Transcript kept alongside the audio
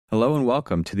Hello and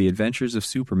welcome to the Adventures of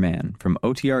Superman from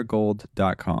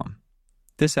OTRGold.com.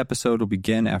 This episode will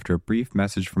begin after a brief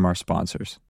message from our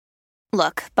sponsors.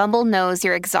 Look, Bumble knows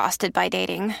you're exhausted by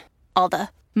dating. All the,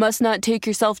 must not take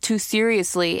yourself too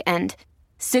seriously, and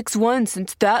 6'1"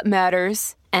 since that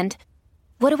matters, and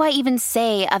what do I even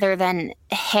say other than,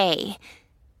 hey?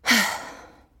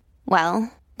 Well,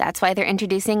 that's why they're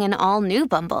introducing an all-new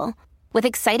Bumble, with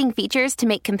exciting features to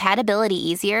make compatibility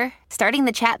easier, starting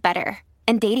the chat better,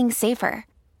 and dating safer.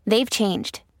 They've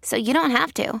changed, so you don't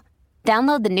have to.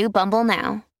 Download the new Bumble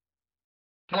now.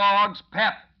 Kellogg's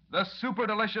Pep, the super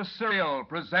delicious cereal,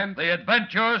 present The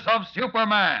Adventures of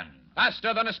Superman.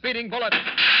 Faster than a speeding bullet.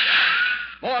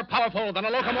 More powerful than a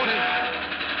locomotive.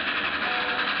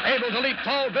 Able to leap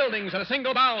tall buildings at a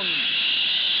single bound.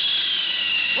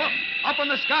 Look, up in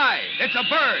the sky. It's a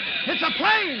bird. It's a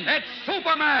plane. It's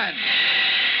Superman.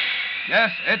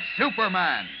 Yes, it's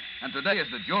Superman. And today, as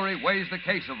the jury weighs the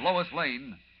case of Lois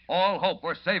Lane, all hope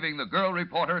for saving the girl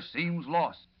reporter seems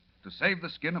lost. To save the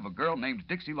skin of a girl named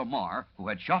Dixie Lamar, who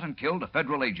had shot and killed a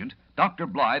federal agent, Dr.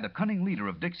 Bly, the cunning leader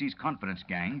of Dixie's confidence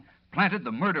gang, planted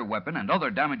the murder weapon and other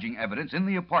damaging evidence in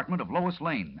the apartment of Lois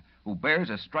Lane, who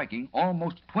bears a striking,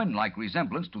 almost twin-like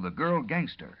resemblance to the girl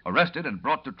gangster. Arrested and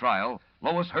brought to trial,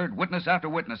 Lois heard witness after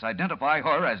witness identify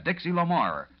her as Dixie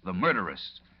Lamar, the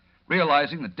murderess.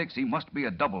 Realizing that Dixie must be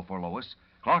a double for Lois,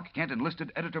 Clark Kent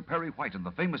enlisted editor Perry White and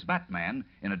the famous Batman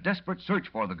in a desperate search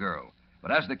for the girl. But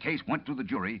as the case went to the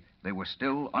jury, they were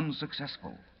still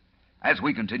unsuccessful. As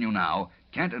we continue now,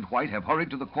 Kent and White have hurried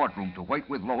to the courtroom to wait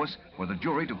with Lois for the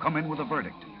jury to come in with a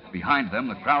verdict. Behind them,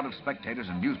 the crowd of spectators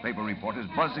and newspaper reporters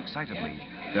buzz excitedly,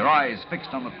 their eyes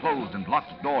fixed on the closed and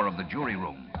locked door of the jury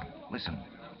room. Listen.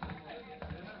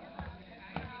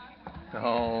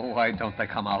 Oh, why don't they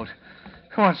come out?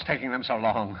 What's taking them so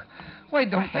long? Why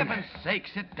don't For heaven's sake,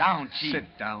 sit down, Chief.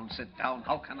 Sit down.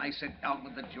 How can I sit down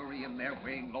with the jury in there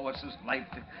weighing Lois's life,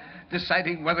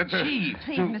 deciding whether to... Chief.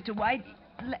 Please, Mr. White,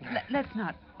 let's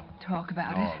not talk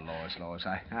about it. Oh, Lois,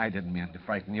 I didn't mean to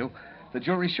frighten you. The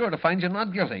jury's sure to find you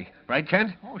not guilty. Right,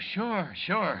 Kent? Oh,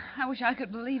 sure. I wish I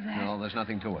could believe that. No, there's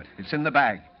nothing to it. It's in the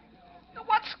bag.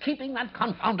 What's keeping that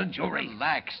confounded jury?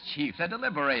 Relax, Chief. They're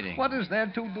deliberating. What is there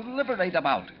to deliberate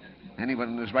about? Anyone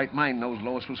in his right mind knows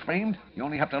Lois was framed. You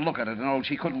only have to look at it and know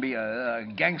she couldn't be a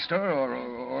gangster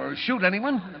or shoot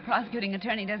anyone. The prosecuting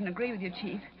attorney doesn't agree with you,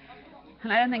 Chief.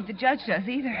 And I don't think the judge does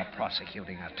either. The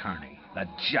prosecuting attorney. The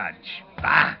judge.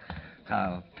 Ah!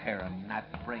 A pair of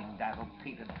gnat-brain-dazzled,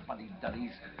 painted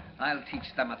fuddy-duddies. I'll teach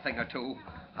them a thing or two.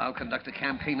 I'll conduct a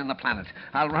campaign in the planet.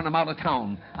 I'll run them out of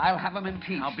town. I'll have them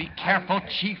impeached. Now, be careful,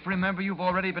 Chief. Remember, you've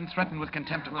already been threatened with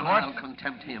contempt of court. I'll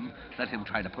contempt him. Let him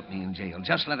try to put me in jail.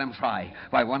 Just let him try.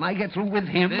 Why, when I get through with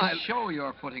him, This show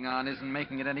you're putting on isn't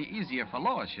making it any easier for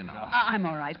Lois, you know. I'm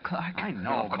all right, Clark. I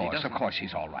know, but of course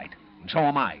she's all right. And so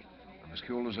am I. I'm as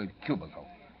cool as a cubicle.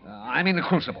 I mean the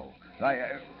crucible.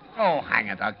 Oh, hang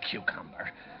it, a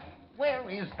cucumber. Where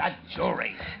is that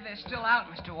jury? They're still out,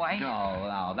 Mr. White.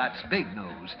 No, that's big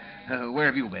news. Where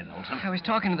have you been, Olson? I was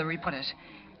talking to the reporters.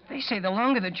 They say the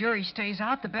longer the jury stays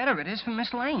out, the better it is for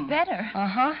Miss Lane. Better?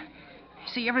 Uh-huh.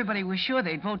 See, everybody was sure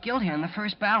they'd vote guilty on the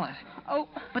first ballot. Oh.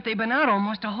 But they've been out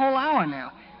almost a whole hour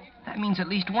now. That means at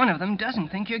least one of them doesn't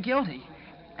think you're guilty.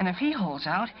 And if he holds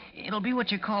out, it'll be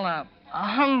what you call a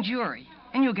hung jury.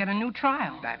 And you'll get a new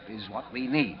trial. That is what we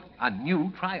need. A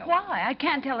new trial. Why? I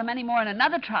can't tell them any more in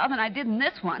another trial than I did in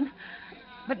this one.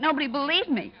 But nobody believed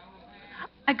me.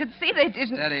 I could see they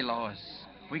didn't... Steady, Lois.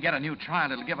 If we get a new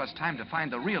trial, it'll give us time to find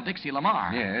the real Dixie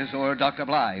Lamar. Yes, or Dr.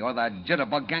 Bly, or that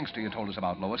jitterbug gangster you told us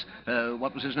about, Lois.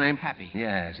 What was his name? Happy.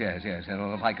 Yes.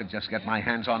 Well, if I could just get my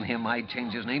hands on him, I'd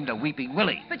change his name to Weeping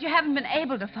Willie. But you haven't been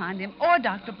able to find him, or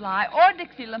Dr. Bly, or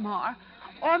Dixie Lamar,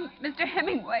 or Mr.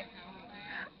 Hemingway.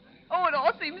 Oh, it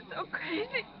all seems so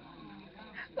crazy.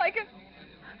 Like a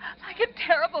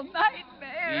terrible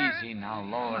nightmare. Easy now,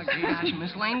 Lois. Gosh,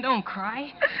 Miss Lane, don't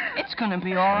cry. It's gonna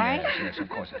be all right. Yes, of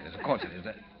course it is.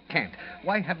 Kent,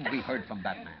 why haven't we heard from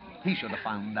Batman? He should have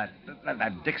found that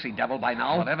Dixie devil by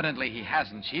now. Well, evidently he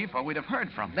hasn't, Chief, or we'd have heard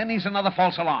from him. Then he's another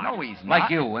false alarm. No, he's not.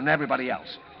 Like you and everybody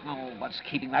else. Oh, what's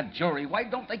keeping that jury? Why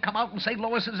don't they come out and say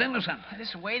Lois is innocent?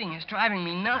 This waiting is driving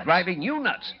me nuts. Driving you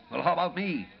nuts? Well, how about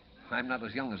me? I'm not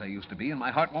as young as I used to be, and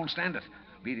my heart won't stand it.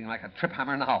 Beating like a trip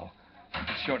hammer now.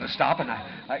 It's sure to stop, and I...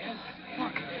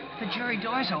 Look, the jury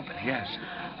door's opening. Yes.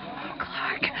 Oh,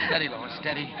 Clark. Steady, Lois,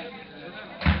 steady.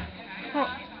 Well,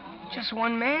 just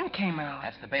one man came out.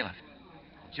 That's the bailiff.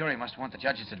 The jury must want the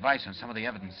judge's advice on some of the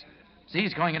evidence. See,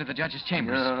 he's going into the judge's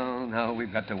chambers. No,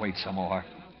 we've got to wait some more.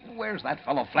 Where's that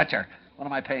fellow Fletcher? What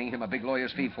am I paying him a big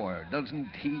lawyer's fee for? Doesn't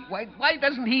he... Why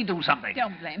doesn't he do something?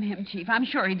 Don't blame him, Chief. I'm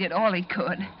sure he did all he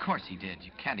could. Of course he did.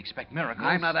 You can't expect miracles.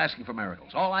 I'm not asking for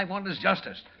miracles. All I want is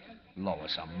justice.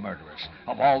 Lois, a murderess.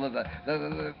 Of all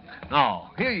the... No,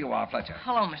 here you are, Fletcher.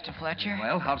 Hello, Mr. Fletcher.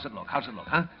 Well, how's it look?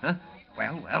 Huh?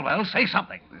 Well, say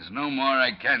something. There's no more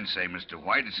I can say, Mr.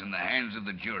 White. It's in the hands of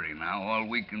the jury now. All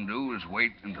we can do is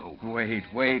wait and hope. Wait.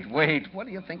 What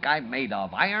do you think I'm made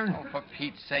of? Iron? Oh, for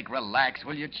Pete's sake, relax,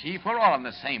 will you, Chief? We're all in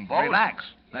the same boat. Relax.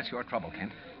 That's your trouble,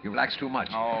 Kent. You relax too much.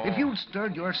 Oh. If you'd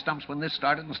stirred your stumps when this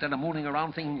started instead of mooning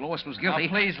around thinking Lois was guilty...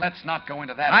 Now, please, let's not go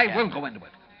into that I again. will go into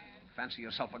it. Fancy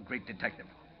yourself a great detective.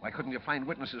 Why couldn't you find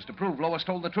witnesses to prove Lois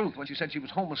told the truth when she said she was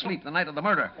home asleep the night of the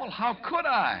murder? Well, how could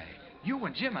I? You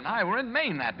and Jim and I were in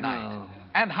Maine that night. No.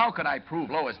 And how could I prove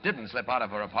Lois didn't slip out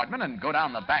of her apartment and go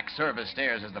down the back service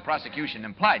stairs as the prosecution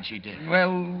implied she did?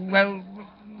 Well,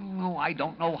 no, I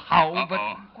don't know how, but...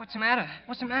 What's the matter?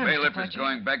 What's the matter, Mr. Bailiff is Fletcher?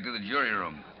 going back to the jury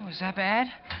room. Oh, is that bad?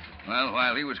 Well,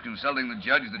 while he was consulting the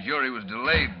judge, the jury was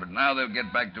delayed, but now they'll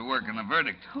get back to work on the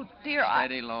verdict. Oh, dear,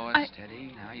 Steady, Lois,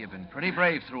 steady. Now, you've been pretty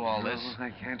brave through all this.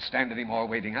 I can't stand any more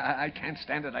waiting. I can't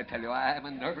stand it, I tell you. I'm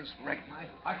a nervous wreck. My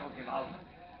heart will give out.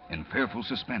 In fearful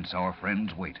suspense, our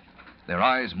friends wait, their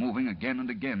eyes moving again and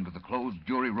again to the closed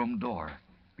jury room door,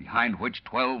 behind which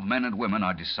 12 men and women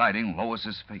are deciding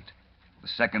Lois's fate. The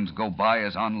seconds go by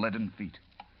as on leaden feet,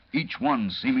 each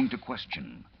one seeming to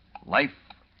question life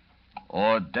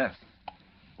or death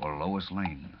for Lois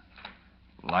Lane.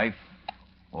 Life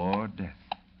or death.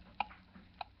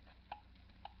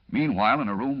 Meanwhile, in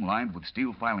a room lined with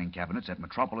steel filing cabinets at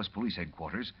Metropolis Police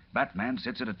Headquarters, Batman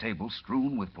sits at a table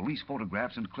strewn with police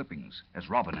photographs and clippings as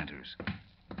Robin enters.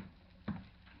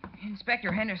 Inspector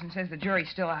Henderson says the jury's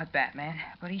still out, Batman,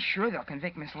 but he's sure they'll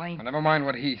convict Miss Lane. Well, never mind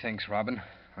what he thinks, Robin.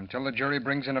 Until the jury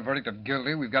brings in a verdict of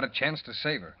guilty, we've got a chance to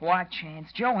save her. What chance?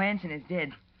 Joe Hansen is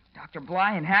dead. Dr.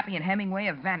 Bly and Happy and Hemingway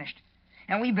have vanished.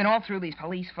 And we've been all through these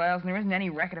police files, and there isn't any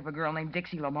record of a girl named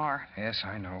Dixie Lamar. Yes,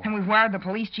 I know. And we've wired the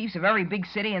police chiefs of every big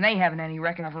city, and they haven't any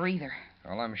record of her either.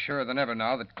 Well, I'm surer than ever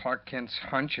now that Clark Kent's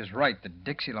hunch is right, that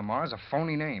Dixie Lamar's a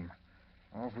phony name.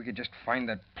 Oh, if we could just find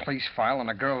that police file on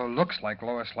a girl who looks like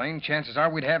Lois Lane, chances are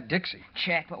we'd have Dixie.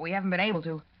 Check, but we haven't been able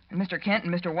to. And Mr. Kent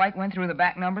and Mr. White went through the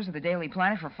back numbers of the Daily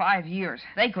Planet for 5 years.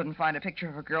 They couldn't find a picture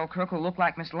of a girl crook who looked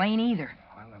like Miss Lane either.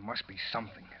 Well, there must be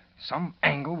something. Some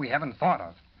angle we haven't thought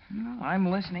of. No, I'm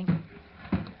listening.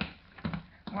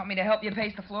 Want me to help you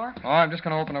pace the floor? Oh, I'm just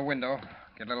going to open a window,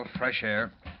 get a little fresh air.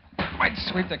 Might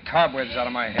sweep the cobwebs out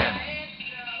of my head.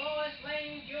 Lois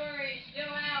Lane jury still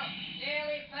out.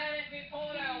 Daily Planet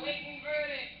reporter waiting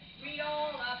verdict. Read all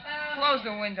about Close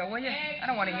the window, will you? I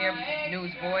don't want to hear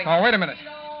newsboy. Oh, wait a minute.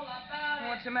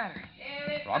 What's the matter?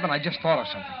 Robin, I just thought of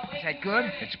something. Is that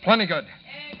good? It's plenty good.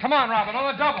 Come on, Robin,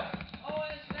 on the double.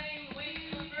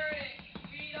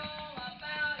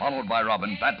 Followed by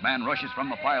Robin, Batman rushes from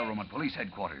the file room at police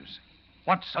headquarters.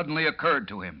 What suddenly occurred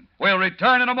to him? We'll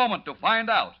return in a moment to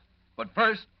find out. But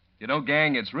first... You know,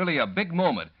 gang, it's really a big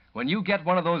moment when you get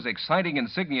one of those exciting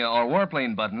insignia or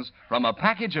warplane buttons from a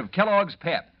package of Kellogg's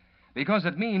Pep. Because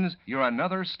it means you're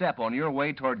another step on your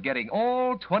way toward getting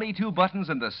all 22 buttons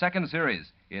in the second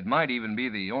series. It might even be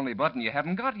the only button you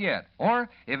haven't got yet. Or,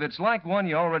 if it's like one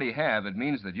you already have, it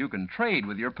means that you can trade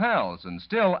with your pals and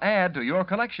still add to your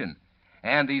collection.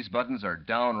 And these buttons are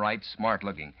downright smart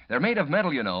looking. They're made of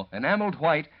metal, you know, enameled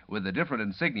white with the different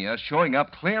insignia showing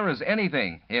up clear as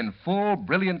anything in full,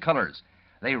 brilliant colors.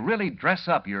 They really dress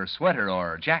up your sweater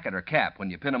or jacket or cap when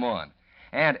you pin them on.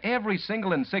 And every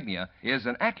single insignia is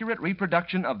an accurate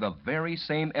reproduction of the very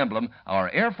same emblem our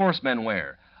Air Force men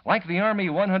wear. Like the Army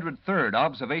 103rd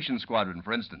Observation Squadron,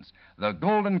 for instance, the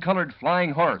golden-colored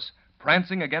flying horse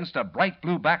prancing against a bright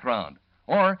blue background.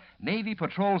 Or Navy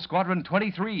Patrol Squadron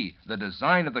 23, the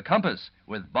design of the compass,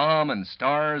 with bomb and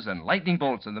stars and lightning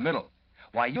bolts in the middle.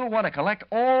 Why, you'll want to collect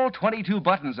all 22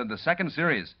 buttons in the second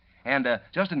series. And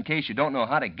just in case you don't know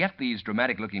how to get these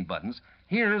dramatic-looking buttons,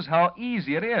 here's how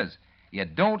easy it is. You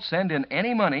don't send in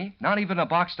any money, not even a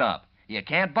box top. You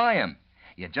can't buy 'em.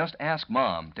 You just ask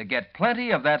Mom to get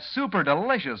plenty of that super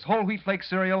delicious whole wheat flake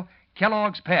cereal,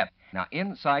 Kellogg's Pep. Now,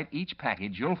 inside each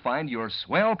package, you'll find your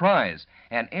swell prize,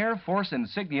 an Air Force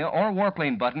insignia or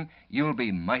warplane button you'll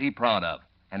be mighty proud of.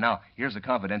 And now, here's a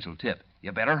confidential tip.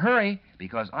 You better hurry,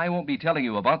 because I won't be telling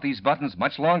you about these buttons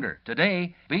much longer.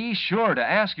 Today, be sure to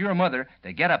ask your mother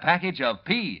to get a package of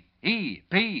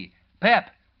P.E.P.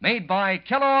 Pep, made by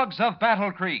Kellogg's of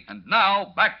Battle Creek. And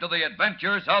now, back to the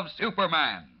adventures of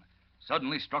Superman.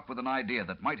 Suddenly struck with an idea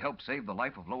that might help save the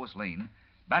life of Lois Lane,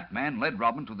 Batman led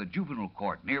Robin to the juvenile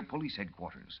court near police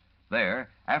headquarters. There,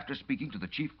 after speaking to the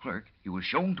chief clerk, he was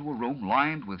shown to a room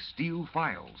lined with steel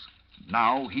files.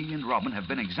 Now he and Robin have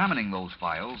been examining those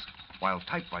files while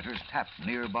typewriters tapped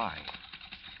nearby.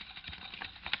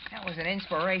 That was an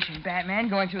inspiration, Batman,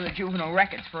 going through the juvenile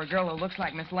records for a girl who looks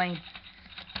like Miss Lane.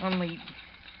 Only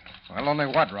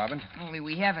what, Robin? only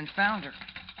we haven't found her.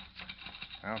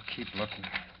 I'll keep looking.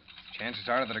 Chances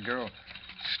are that a girl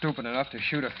stupid enough to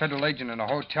shoot a federal agent in a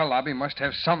hotel lobby must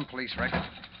have some police record.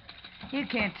 You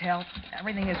can't tell.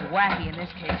 Everything is wacky in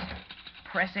this case.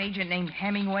 Press agent named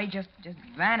Hemingway just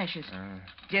vanishes.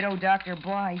 Ditto Dr.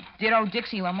 Bly. Ditto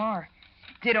Dixie Lamar.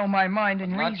 Ditto my mind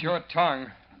and reason. Not your tongue.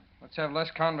 Let's have less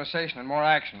conversation and more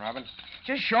action, Robin.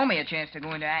 Just show me a chance to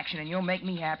go into action and you'll make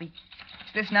me happy.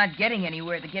 It's this not getting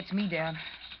anywhere that gets me down.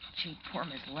 Gee, poor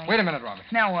Miss Lane. Wait a minute, Robin.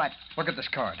 Now what? Look at this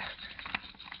card.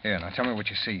 Here, now tell me what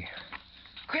you see.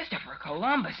 Christopher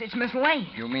Columbus. It's Miss Lane.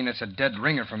 You mean it's a dead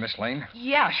ringer for Miss Lane?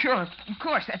 Yeah, sure. Of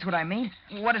course, that's what I mean.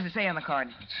 What does it say on the card?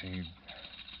 Let's see.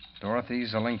 Dorothy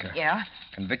Zelinka. Yeah?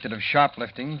 Convicted of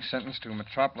shoplifting, sentenced to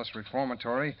Metropolis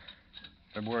Reformatory,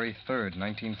 February 3rd,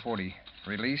 1940.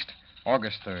 Released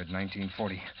August 3rd,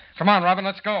 1940. Come on, Robin,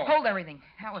 let's go. Hold everything.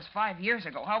 That was 5 years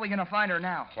ago. How are we going to find her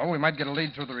now? Well, we might get a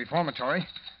lead through the reformatory.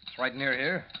 It's right near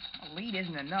here. A lead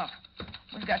isn't enough.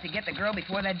 We've got to get the girl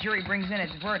before that jury brings in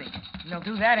its verdict. And they'll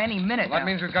do that any minute Well, that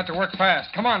means we've got to work fast.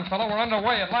 Come on, fellow, we're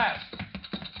underway at last.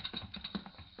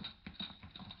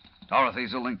 Dorothy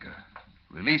Zelinka,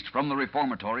 released from the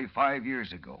reformatory 5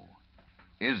 years ago.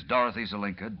 Is Dorothy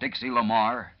Zelinka Dixie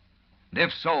Lamar? And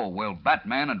if so, will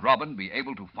Batman and Robin be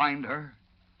able to find her?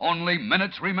 Only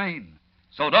minutes remain.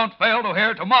 So don't fail to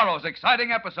hear tomorrow's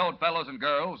exciting episode, fellows and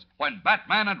girls, when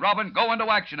Batman and Robin go into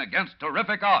action against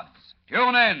terrific odds.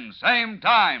 Tune in, same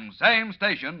time, same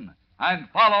station, and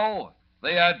follow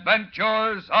the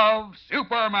adventures of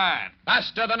Superman.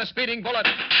 Faster than a speeding bullet.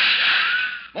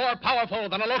 More powerful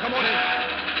than a locomotive.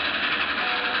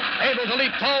 Able to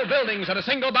leap tall buildings at a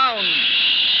single bound.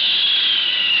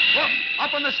 Look,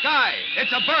 up in the sky.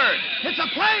 It's a bird. It's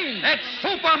a plane. It's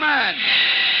Superman.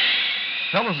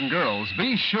 Fellows and girls,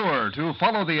 be sure to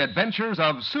follow the adventures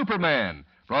of Superman.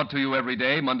 Brought to you every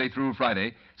day, Monday through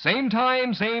Friday. Same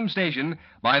time, same station,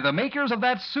 by the makers of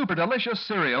that super delicious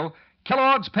cereal,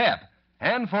 Kellogg's Pep.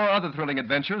 And for other thrilling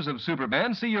adventures of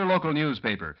Superman, see your local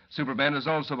newspaper. Superman is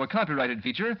also a copyrighted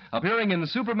feature appearing in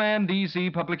Superman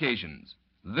DC publications.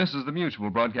 This is the Mutual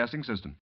Broadcasting System.